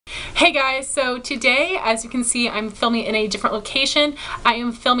Hey guys, so today, as you can see, I'm filming in a different location. I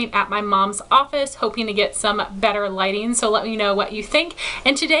am filming at my mom's office, hoping to get some better lighting, so let me know what you think.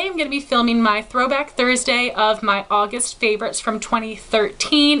 And today I'm going to be filming my Throwback Thursday of my August favorites from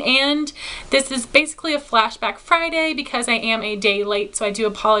 2013, and this is basically a Flashback Friday because I am a day late, so I do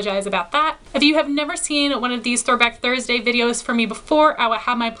apologize about that. If you have never seen one of these Throwback Thursday videos from me before, I will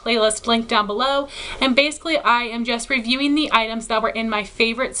have my playlist linked down below, and basically I am just reviewing the items that were in my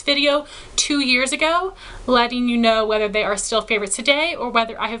favorites video 2 years ago, letting you know whether they are still favorites today or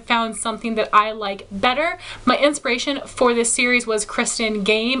whether I have found something that I like better. My inspiration for this series was Kristen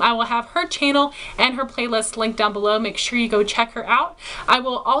Game. I will have her channel and her playlist linked down below. Make sure you go check her out. I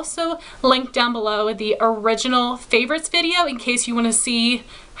will also link down below the original favorites video in case you want to see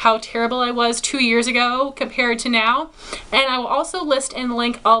how terrible I was 2 years ago compared to now. And I will also list and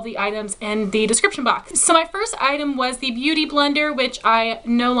link all the items in the description box. So my first item was the Beauty Blender, which I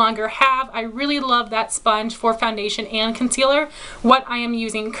no longer have. I really love that sponge for foundation and concealer. What I am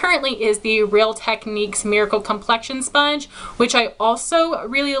using currently is the Real Techniques Miracle Complexion Sponge, which I also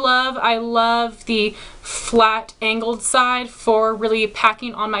really love. I love the flat angled side for really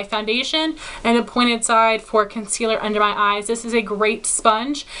packing on my foundation and the pointed side for concealer under my eyes. This is a great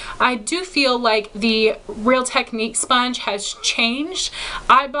sponge. I do feel like the Real Technique sponge has changed.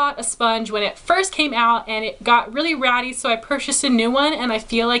 I bought a sponge when it first came out and it got really ratty, so I purchased a new one, and I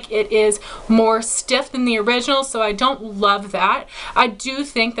feel like it is more stiff than the original, so I don't love that. I do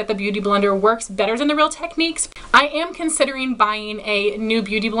think that the Beauty Blender works better than the Real Techniques. I am considering buying a new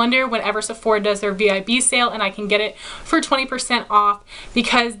Beauty Blender whenever Sephora does their VIB sale and I can get it for 20% off,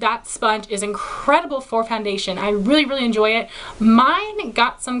 because that sponge is incredible for foundation. I really enjoy it. Mine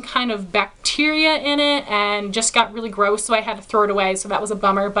got some kind of bacteria in it and just got really gross, so I had to throw it away, so that was a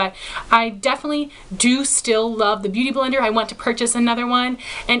bummer. But I definitely do still love the Beauty Blender. I want to purchase another one,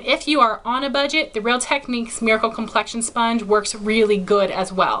 and if you are on a budget, the Real Techniques Miracle Complexion Sponge works really good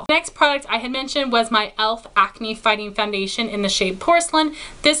as well. The next product I had mentioned was my e.l.f. Acne Fighting Foundation in the shade Porcelain.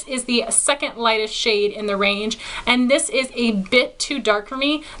 This is the second lightest shade in the range, and this is a bit too dark for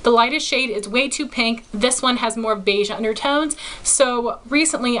me. The lightest shade is way too pink. This one has more beige undertones. So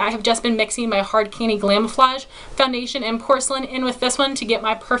recently I have just been mixing my Hard Candy Glamouflage foundation and Porcelain in with this one to get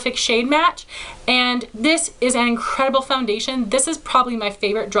my perfect shade match, and this is an incredible foundation. This is probably my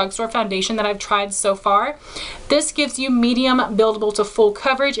favorite drugstore foundation that I've tried so far. This gives you medium buildable to full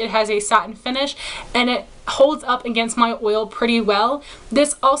coverage. It has a satin finish and it holds up against my oil pretty well.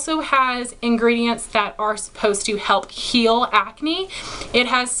 This also has ingredients that are supposed to help heal acne. It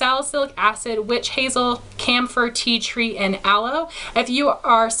has salicylic acid, witch hazel, camphor, tea tree, and aloe. If you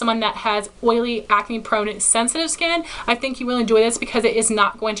are someone that has oily, acne-prone, sensitive skin, I think you will enjoy this because it is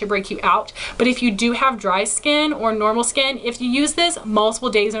not going to break you out. But if you do have dry skin or normal skin, if you use this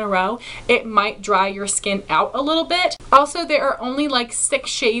multiple days in a row, it might dry your skin out a little bit. Also, there are only like 6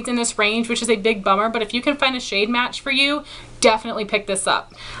 shades in this range, which is a big bummer, but if you can find a shade match for you, definitely pick this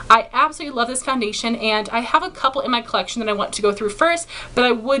up. I absolutely love this foundation, and I have a couple in my collection that I want to go through first, but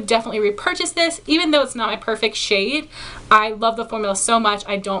I would definitely repurchase this even though it's not my perfect shade. I love the formula so much,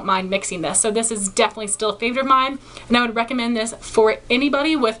 I don't mind mixing this. So this is definitely still a favorite of mine, and I would recommend this for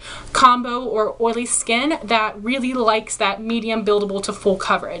anybody with combo or oily skin that really likes that medium buildable to full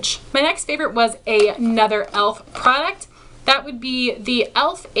coverage. My next favorite was another e.l.f. product. That would be the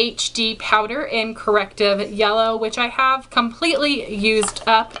e.l.f. HD powder in Corrective Yellow, which I have completely used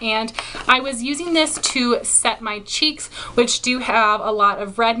up, and I was using this to set my cheeks, which do have a lot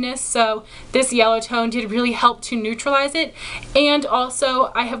of redness, so this yellow tone did really help to neutralize it. And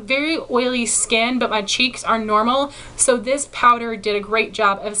also, I have very oily skin, but my cheeks are normal, so this powder did a great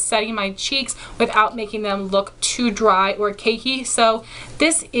job of setting my cheeks without making them look too dry or cakey. So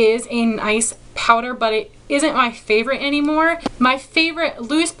this is a nice powder, but it isn't my favorite anymore. My favorite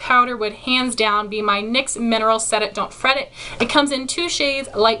loose powder would hands down be my NYX Mineral Set It Don't Fret It. It comes in 2 shades,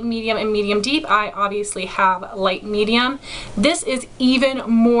 light medium and medium deep. I obviously have light medium. This is even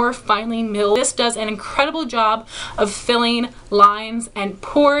more finely milled. This does an incredible job of filling lines and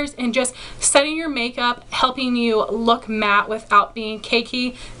pores and just setting your makeup, helping you look matte without being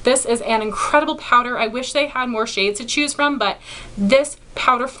cakey. This is an incredible powder. I wish they had more shades to choose from, but this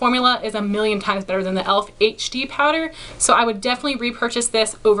powder formula is a million times better than the e.l.f. HD powder, so I would definitely repurchase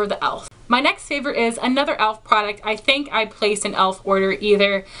this over the e.l.f. My next favorite is another e.l.f. product. I think I placed an e.l.f. order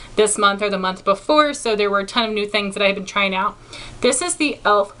either this month or the month before, so there were a ton of new things that I've been trying out. This is the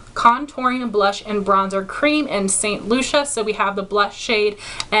e.l.f. Contouring Blush and Bronzer Cream in St. Lucia. So we have the blush shade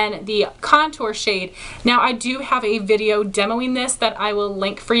and the contour shade. Now I do have a video demoing this that I will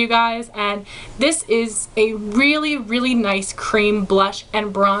link for you guys, and this is a really, really nice cream blush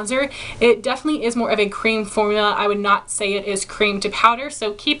and bronzer. It definitely is more of a cream formula. I would not say it is cream to powder,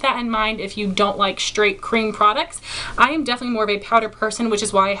 so keep that in mind if you don't like straight cream products. I am definitely more of a powder person, which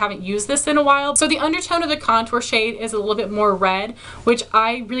is why I haven't used this in a while. So the undertone of the contour shade is a little bit more red, which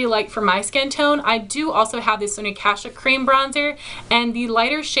I really like for my skin tone. I do also have this Sonia Kashuk cream bronzer, and the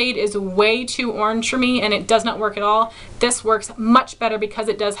lighter shade is way too orange for me and it does not work at all. This works much better because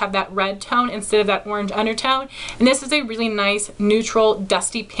it does have that red tone instead of that orange undertone, and this is a really nice neutral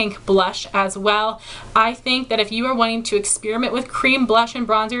dusty pink blush as well. I think that if you are wanting to experiment with cream blush and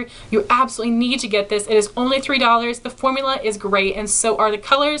bronzer, you absolutely need to get this. It is only $3. The formula is great and so are the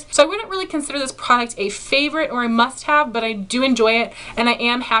colors. So I wouldn't really consider this product a favorite or a must-have, but I do enjoy it and I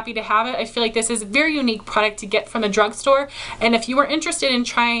am happy to have it. I feel like this is a very unique product to get from the drugstore, and if you are interested in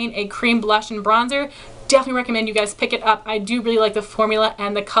trying a cream blush and bronzer, definitely recommend you guys pick it up. I do really like the formula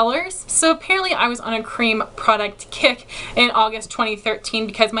and the colors. So apparently I was on a cream product kick in August 2013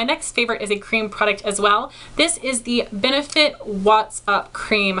 because my next favorite is a cream product as well. This is the Benefit What's Up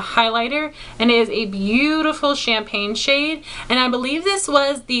Cream Highlighter, and it is a beautiful champagne shade, and I believe this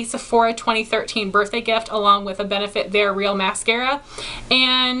was the Sephora 2013 birthday gift along with a Benefit They're Real mascara,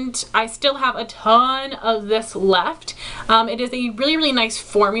 and I still have a ton of this left. It is a really, really nice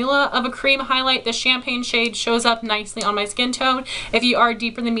formula of a cream highlight. The champagne shade shows up nicely on my skin tone. If you are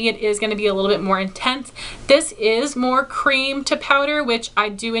deeper than me, it is going to be a little bit more intense. This is more cream to powder, which I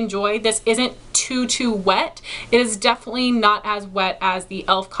do enjoy. This isn't too wet. It is definitely not as wet as the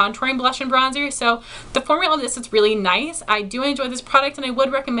e.l.f. contouring blush and bronzer, so the formula of this is really nice. I do enjoy this product and I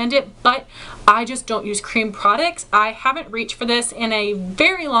would recommend it, but I just don't use cream products. I haven't reached for this in a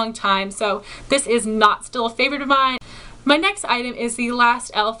very long time, so this is not still a favorite of mine. My next item is the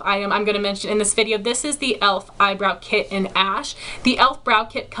last e.l.f. item I'm going to mention in this video. This is the e.l.f. Eyebrow Kit in Ash. The e.l.f. Brow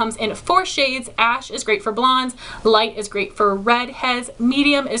Kit comes in 4 shades. Ash is great for blondes, light is great for redheads,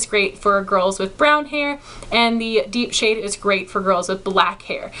 medium is great for girls with brown hair, and the deep shade is great for girls with black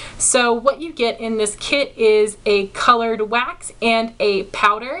hair. So what you get in this kit is a colored wax and a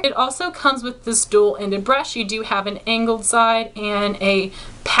powder. It also comes with this dual-ended brush. You do have an angled side and a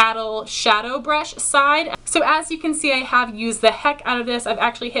paddle shadow brush side. So as you can see, I have used the heck out of this. I've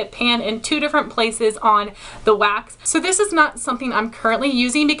actually hit pan in 2 different places on the wax. So this is not something I'm currently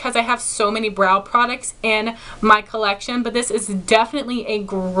using because I have so many brow products in my collection, but this is definitely a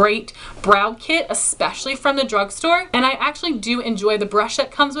great brow kit, especially from the drugstore. And I actually do enjoy the brush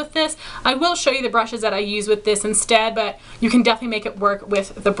that comes with this. I will show you the brushes that I use with this instead, but you can definitely make it work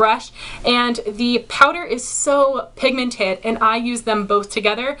with the brush. And the powder is so pigmented and I use them both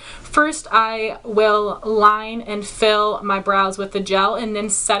together. First, I will line and fill my brows with the gel and then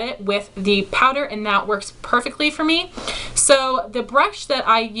set it with the powder, and that works perfectly for me. So the brush that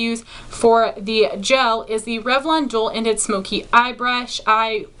I use for the gel is the Revlon dual-ended smoky eye brush.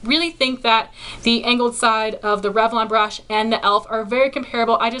 I really think that the angled side of the Revlon brush and the e.l.f. are very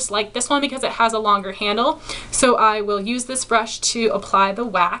comparable. I just like this one because it has a longer handle. So I will use this brush to apply the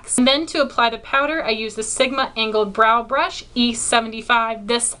wax. And then to apply the powder, I use the Sigma angled brow brush E75.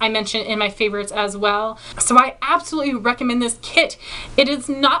 This I mentioned in my favorites as well. So I absolutely recommend this kit. It is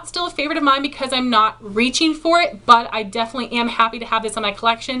not still a favorite of mine because I'm not reaching for it, but I definitely am happy to have this in my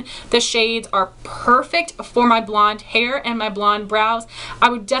collection. The shades are perfect for my blonde hair and my blonde brows. I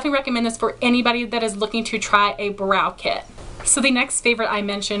would definitely recommend this for anybody that is looking to try a brow kit. So the next favorite I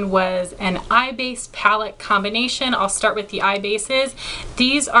mentioned was an eye base palette combination. I'll start with the eye bases.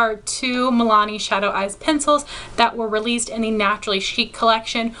 These are 2 Milani Shadow Eyes pencils that were released in the Naturally Chic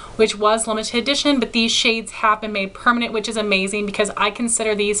collection, which was limited edition, but these shades have been made permanent, which is amazing because I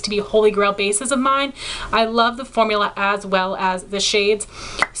consider these to be holy grail bases of mine. I love the formula as well as the shades.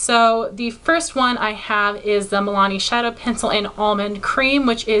 So the first one I have is the Milani Shadow Pencil in Almond Cream,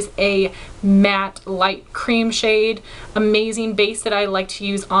 which is a matte light cream shade. Amazing base that I like to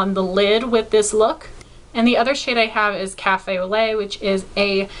use on the lid with this look. And the other shade I have is Cafe au Lait, which is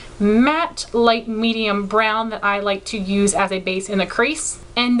a matte light medium brown that I like to use as a base in the crease.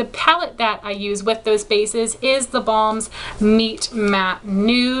 And the palette that I use with those bases is theBalm's Meet Matte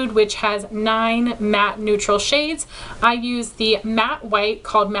Nude, which has 9 matte neutral shades. I use the matte white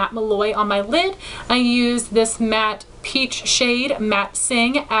called Matte Malloy on my lid. I use this matte peach shade, Matte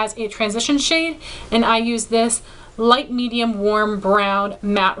Sing, as a transition shade. And I use this light medium warm brown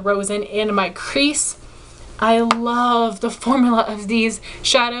Matte Rosen in my crease. I love the formula of these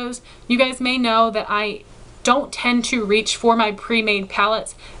shadows. You guys may know that I don't tend to reach for my pre-made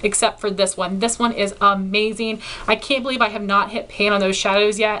palettes except for this one. This one is amazing. I can't believe I have not hit pan on those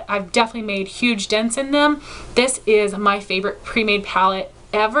shadows yet. I've definitely made huge dents in them. This is my favorite pre-made palette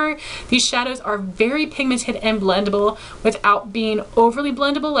ever. These shadows are very pigmented and blendable without being overly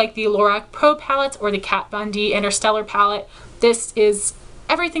blendable like the Lorac Pro palettes or the Kat Von D Interstellar palette. This is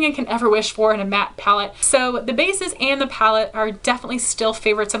everything I can ever wish for in a matte palette. So the bases and the palette are definitely still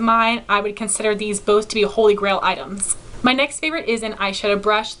favorites of mine. I would consider these both to be holy grail items. My next favorite is an eyeshadow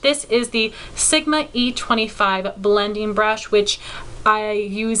brush. This is the Sigma E25 blending brush, which I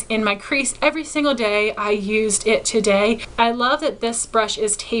use in my crease every single day. I used it today. I love that this brush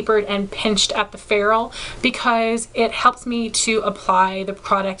is tapered and pinched at the ferrule because it helps me to apply the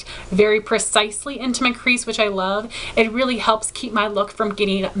product very precisely into my crease, which I love. It really helps keep my look from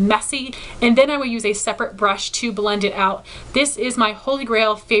getting messy. And then I will use a separate brush to blend it out. This is my holy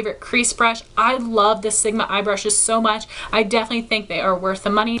grail favorite crease brush. I love the Sigma eye brushes so much. I definitely think they are worth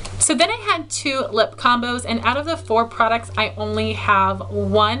the money. So then I had 2 lip combos, and out of the 4 products, I only have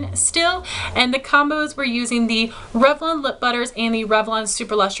 1 still, and the combos were using the Revlon lip butters and the Revlon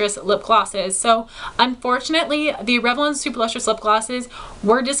Super Lustrous lip glosses. So unfortunately, the Revlon Super Lustrous lip glosses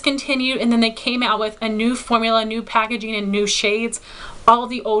were discontinued, and then they came out with a new formula, new packaging, and new shades. All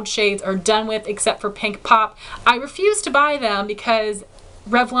the old shades are done with except for Pink Pop. I refuse to buy them because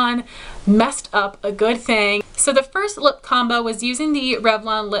Revlon messed up a good thing. So the first lip combo was using the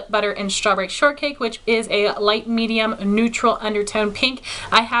Revlon Lip Butter and Strawberry Shortcake, which is a light medium neutral undertone pink.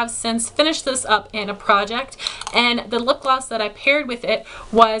 I have since finished this up in a project, and the lip gloss that I paired with it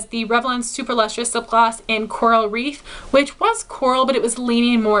was the Revlon Super Lustrous lip gloss in Coral Reef, which was coral, but it was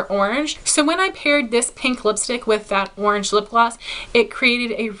leaning more orange. So when I paired this pink lipstick with that orange lip gloss, it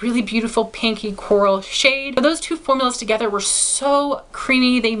created a really beautiful pinky coral shade. Those 2 formulas together were so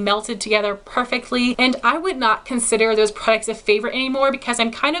creamy. They melted together perfectly, and I would not consider those products a favorite anymore because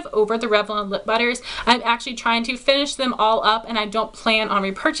I'm kind of over the Revlon lip butters. I'm actually trying to finish them all up, and I don't plan on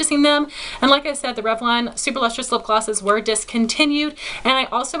repurchasing them. And like I said, the Revlon Super Lustrous lip glosses were discontinued, and I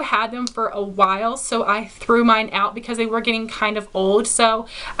also had them for a while, so I threw mine out because they were getting kind of old. So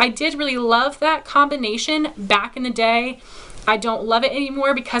I did really love that combination back in the day. I don't love it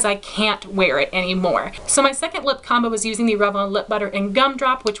anymore because I can't wear it anymore. So my second lip combo was using the Revlon Lip Butter in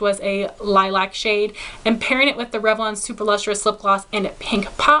Gumdrop, which was a lilac shade, and pairing it with the Revlon Super Lustrous Lip Gloss in Pink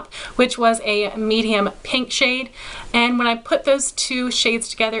Pop, which was a medium pink shade. And when I put those 2 shades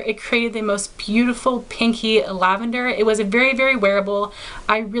together, it created the most beautiful pinky lavender. It was very, very wearable.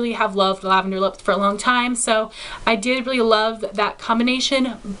 I really have loved lavender lips for a long time, so I did really love that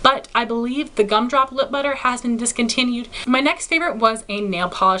combination, but I believe the Gumdrop Lip Butter has been discontinued. My next favorite was a nail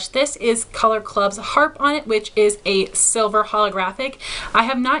polish. This is Color Club's Harp on it, which is a silver holographic. I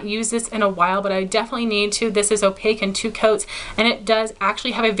have not used this in a while, but I definitely need to. This is opaque in 2 coats, and it does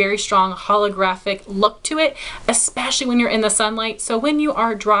actually have a very strong holographic look to it, especially when you're in the sunlight. So when you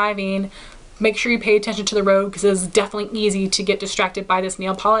are driving, make sure you pay attention to the road because it's definitely easy to get distracted by this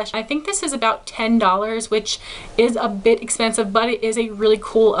nail polish. I think this is about $10, which is a bit expensive, but it is a really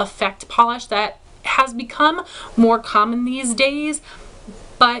cool effect polish that has become more common these days,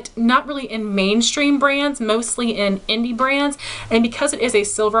 but not really in mainstream brands, mostly in indie brands. And because it is a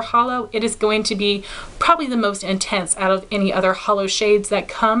silver hollow, it is going to be probably the most intense out of any other hollow shades that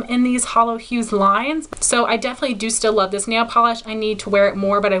come in these hollow hues lines. So I definitely do still love this nail polish. I need to wear it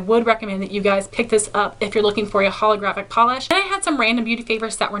more, but I would recommend that you guys pick this up if you're looking for a holographic polish. And I had some random beauty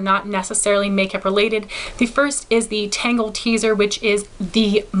favorites that were not necessarily makeup related. The first is the Tangle Teaser, which is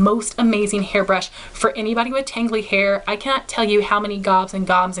the most amazing hairbrush for anybody with tangly hair. I cannot tell you how many gobs and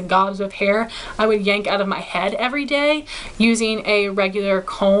gobs of hair I would yank out of my head every day using a regular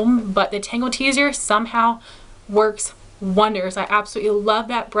comb, but the Tangle Teaser somehow works wonders. I absolutely love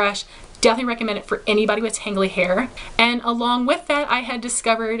that brush. Definitely recommend it for anybody with tangly hair. And along with that, I had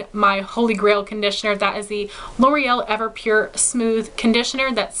discovered my holy grail conditioner. That is the L'Oreal Everpure Smooth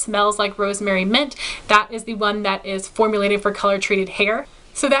Conditioner that smells like rosemary mint. That is the one that is formulated for color treated hair.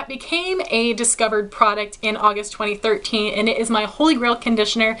 So that became a discovered product in August 2013, and it is my holy grail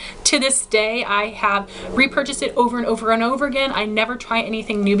conditioner to this day. I have repurchased it over and over and over again. I never try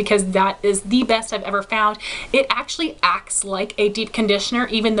anything new because that is the best I've ever found. It actually acts like a deep conditioner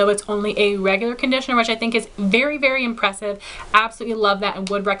even though it's only a regular conditioner, which I think is very, very impressive. Absolutely love that and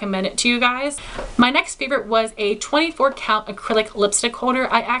would recommend it to you guys. My next favorite was a 24 count acrylic lipstick holder.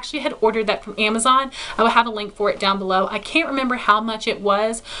 I actually had ordered that from Amazon. I will have a link for it down below. I can't remember how much it was.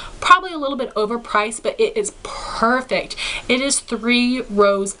 Probably a little bit overpriced, but it is perfect. It is 3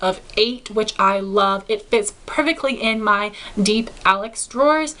 rows of 8, which I love. It fits perfectly in my deep Alex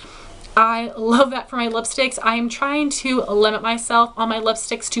drawers. I love that for my lipsticks. I am trying to limit myself on my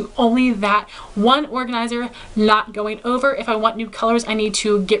lipsticks to only that one organizer, not going over. If I want nude colors, I need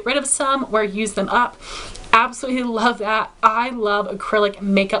to get rid of some or use them up. Absolutely love that. I love acrylic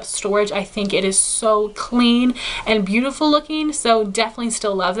makeup storage. I think it is so clean and beautiful looking, so definitely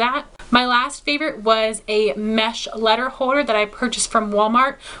still love that. My last favorite was a mesh letter holder that I purchased from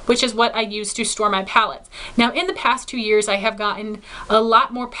Walmart, which is what I use to store my palettes. Now, in the past 2 years, I have gotten a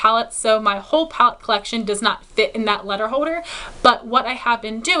lot more palettes, so my whole palette collection does not fit in that letter holder, but what I have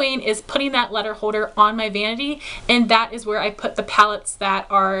been doing is putting that letter holder on my vanity, and that is where I put the palettes that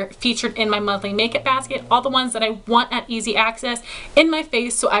are featured in my monthly makeup basket, all the ones that I want at easy access in my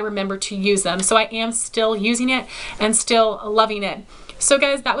face so I remember to use them. So I am still using it and still loving it. So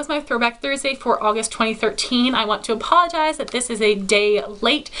guys, that was my Throwback Thursday for August 2013. I want to apologize that this is a day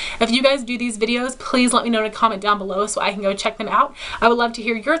late. If you guys do these videos, please let me know in a comment down below so I can go check them out. I would love to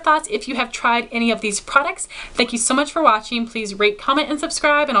hear your thoughts if you have tried any of these products. Thank you so much for watching. Please rate, comment, and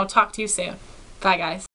subscribe, and I'll talk to you soon. Bye guys.